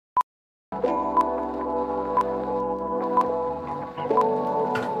What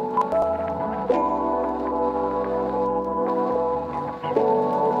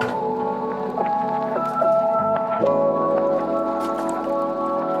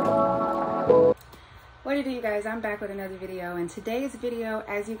do you guys? I'm back with another video, and today's video,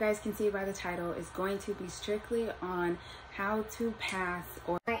 as you guys can see by the title, is going to be strictly on how to pass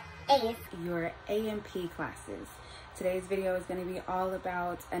your A&P classes. Today's video is going to be all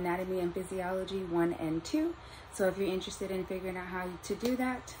about anatomy and physiology 1 and 2. So if you're interested in figuring out how to do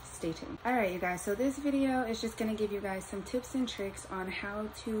that, stay tuned. All right, you guys, so this video is just going to give you guys some tips and tricks on how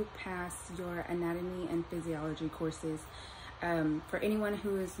to pass your anatomy and physiology courses. For anyone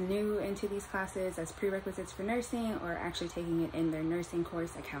who is new into these classes as prerequisites for nursing, or actually taking it in their nursing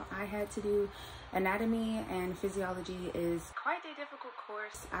course like how I had to do, anatomy and physiology is quite a difficult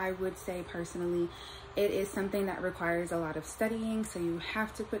course. I would say personally, it is something that requires a lot of studying, so you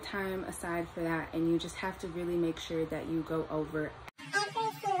have to put time aside for that, and you just have to really make sure that you go over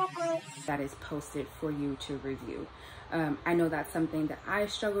that is posted for you to review. I know that's something that I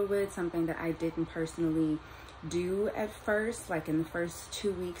struggled with, something that I didn't personally do at first. Like in the first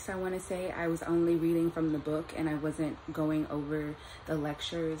 2 weeks, I want to say, I was only reading from the book and I wasn't going over the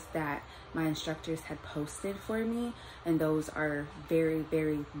lectures that my instructors had posted for me, and those are very,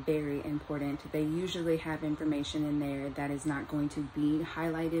 very, very important. They usually have information in there that is not going to be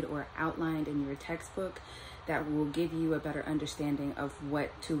highlighted or outlined in your textbook that will give you a better understanding of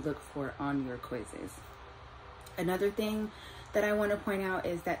what to look for on your quizzes. Another thing that I want to point out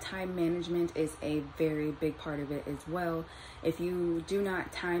is that time management is a very big part of it as well. If you do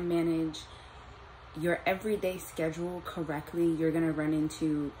not time manage your everyday schedule correctly, you're going to run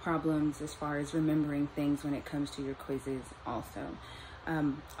into problems as far as remembering things when it comes to your quizzes also.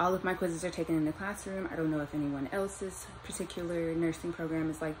 All of my quizzes are taken in the classroom. I don't know if anyone else's particular nursing program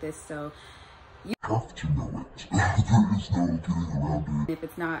is like this, so you have to know it. There is no getting around it. If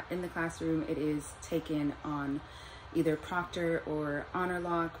it's not in the classroom, it is taken on either proctor or honor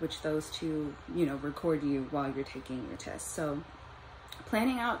lock, which those two, record you while you're taking your test. So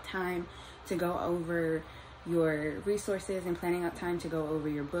planning out time to go over your resources and planning out time to go over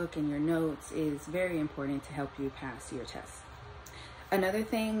your book and your notes is very important to help you pass your test. Another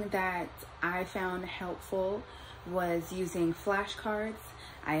thing that I found helpful was using flashcards.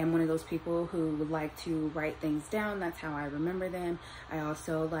 I am one of those people who would like to write things down. That's how I remember them. I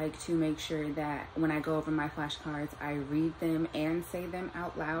also like to make sure that when I go over my flashcards, I read them and say them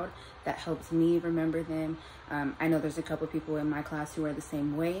out loud. That helps me remember them. I know there's a couple people in my class who are the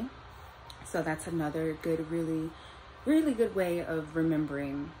same way. So that's another good, really, really good way of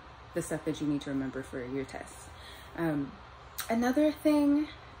remembering the stuff that you need to remember for your tests. Another thing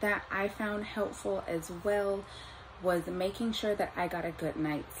that I found helpful as well was making sure that I got a good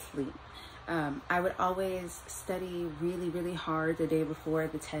night's sleep. I would always study really, really hard the day before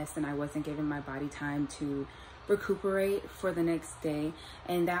the test, and I wasn't giving my body time to recuperate for the next day,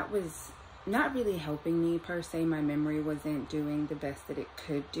 and that was not really helping me per se. My memory wasn't doing the best that it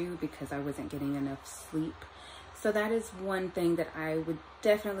could do because I wasn't getting enough sleep. So that is one thing that I would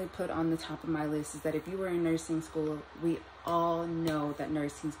definitely put on the top of my list, is that if you were in nursing school, we all know that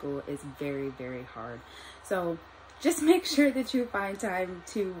nursing school is very, very hard. So just make sure that you find time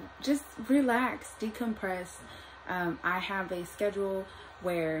to just relax, decompress. I have a schedule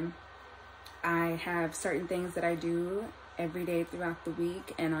where I have certain things that I do every day throughout the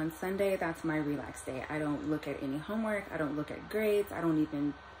week, and on Sunday, that's my relax day. I don't look at any homework, I don't look at grades, I don't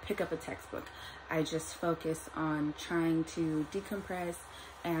even pick up a textbook. I just focus on trying to decompress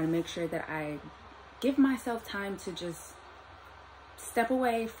and make sure that I give myself time to just step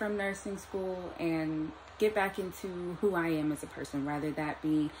away from nursing school and get back into who I am as a person, rather that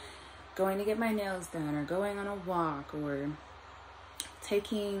be going to get my nails done or going on a walk or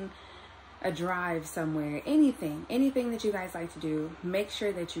taking a drive somewhere, anything that you guys like to do. Make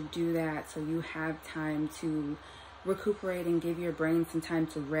sure that you do that so you have time to recuperate and give your brain some time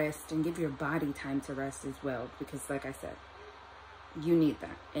to rest and give your body time to rest as well, because like I said, you need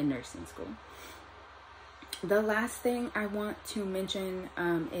that in nursing school. The last thing I want to mention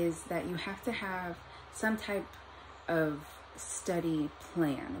is that you have to have some type of study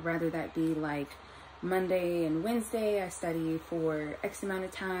plan, rather that be like Monday and Wednesday I study for X amount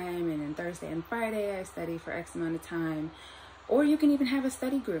of time, and then Thursday and Friday I study for X amount of time. Or you can even have a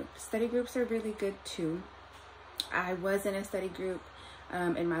study group. Study groups are really good too. I was in a study group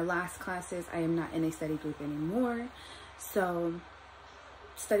in my last classes. I am not in a study group anymore. So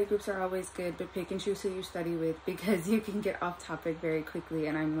study groups are always good, but pick and choose who you study with, because you can get off topic very quickly,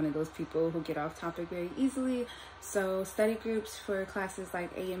 and I'm one of those people who get off topic very easily. So study groups for classes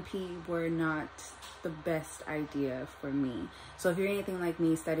like A&P were not the best idea for me. So if you're anything like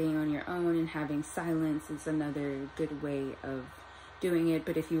me, studying on your own and having silence is another good way of doing it.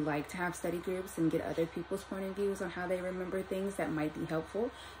 But if you like to have study groups and get other people's point of views on how they remember things that might be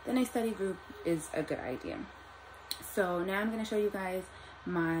helpful, then a study group is a good idea. So now I'm going to show you guys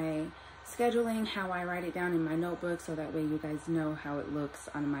my scheduling, how I write it down in my notebook, so that way you guys know how it looks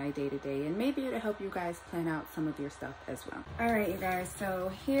on my day-to-day, and maybe it'll help you guys plan out some of your stuff as well. All right, you guys,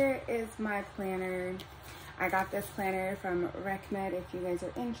 so here is my planner. I got this planner from RecMed if you guys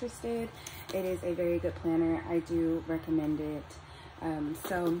are interested. It is a very good planner. I do recommend it.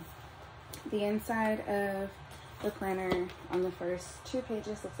 So the inside of the planner on the first 2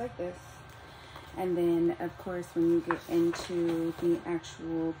 pages looks like this. And then, of course, when you get into the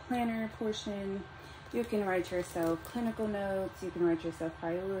actual planner portion, you can write yourself clinical notes, you can write yourself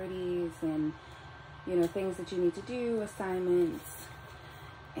priorities and, you know, things that you need to do, assignments.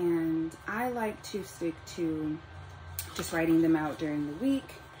 And I like to stick to just writing them out during the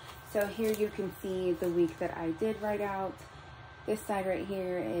week. So here you can see the week that I did write out. This side right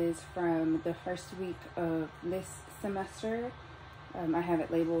here is from the first week of this semester. I have it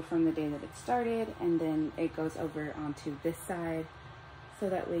labeled from the day that it started, and then it goes over onto this side, so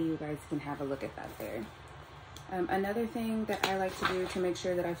that way you guys can have a look at that there. Another thing that I like to do to make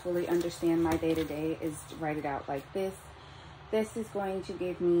sure that I fully understand my day-to-day is write it out like this. This is going to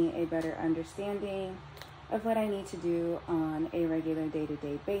give me a better understanding of what I need to do on a regular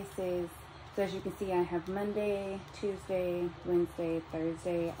day-to-day basis. So as you can see, I have Monday, Tuesday, Wednesday,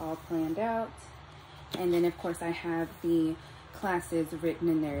 Thursday all planned out. And then of course I have the classes written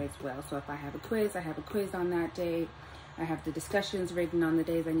in there as well. So if I have a quiz, I have a quiz on that day. I have the discussions written on the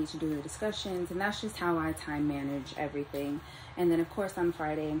days I need to do the discussions, and that's just how I time manage everything. And then of course on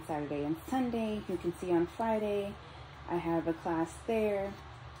Friday and Saturday and Sunday, you can see on Friday I have a class there,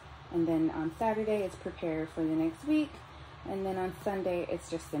 and then on Saturday it's prepare for the next week, and then on Sunday it's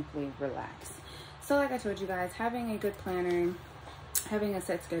just simply relax. So like I told you guys, having a good planner, having a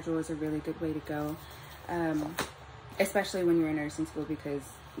set schedule is a really good way to go. Especially when you're in nursing school, because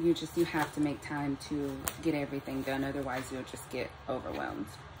you have to make time to get everything done, otherwise you'll just get overwhelmed.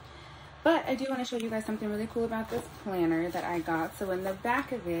 But I do want to show you guys something really cool about this planner that I got. So in the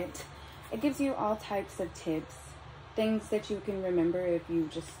back of it, it gives you all types of tips, things that you can remember if you're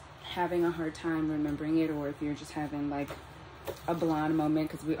just having a hard time remembering it, or if you're just having like a blonde moment,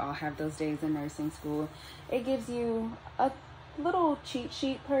 because we all have those days in nursing school. It gives you a little cheat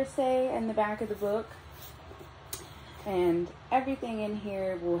sheet per se in the back of the book. And everything in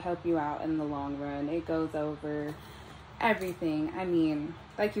here will help you out in the long run. It goes over everything. I mean,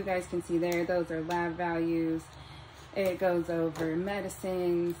 like you guys can see there, those are lab values. It goes over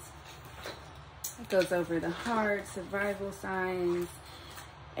medicines. It goes over the heart, survival signs,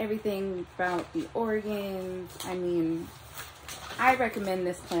 everything about the organs. I mean, I recommend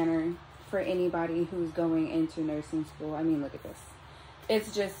this planner for anybody who's going into nursing school. I mean, look at this.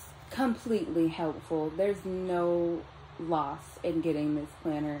 It's just completely helpful. There's no loss in getting this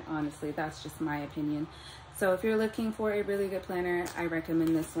planner, honestly. That's just my opinion. So if you're looking for a really good planner, I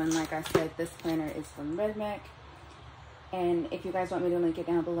recommend this one. Like I said, this planner is from RecMed, and if you guys want me to link it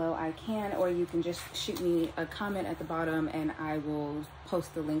down below, I can, or you can just shoot me a comment at the bottom and I will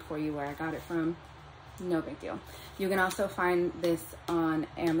post the link for you where I got it from. No big deal. You can also find this on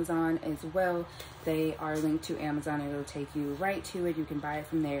Amazon as well. They are linked to Amazon. It'll take you right to it. You can buy it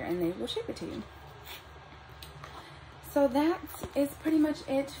from there and they will ship it to you. So that is pretty much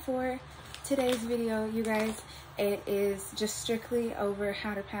it for today's video, you guys. It is just strictly over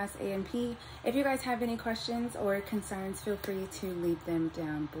how to pass A&P. If you guys have any questions or concerns, feel free to leave them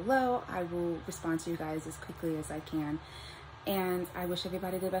down below. I will respond to you guys as quickly as I can. And I wish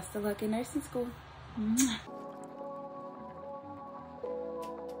everybody the best of luck in nursing school. Mwah.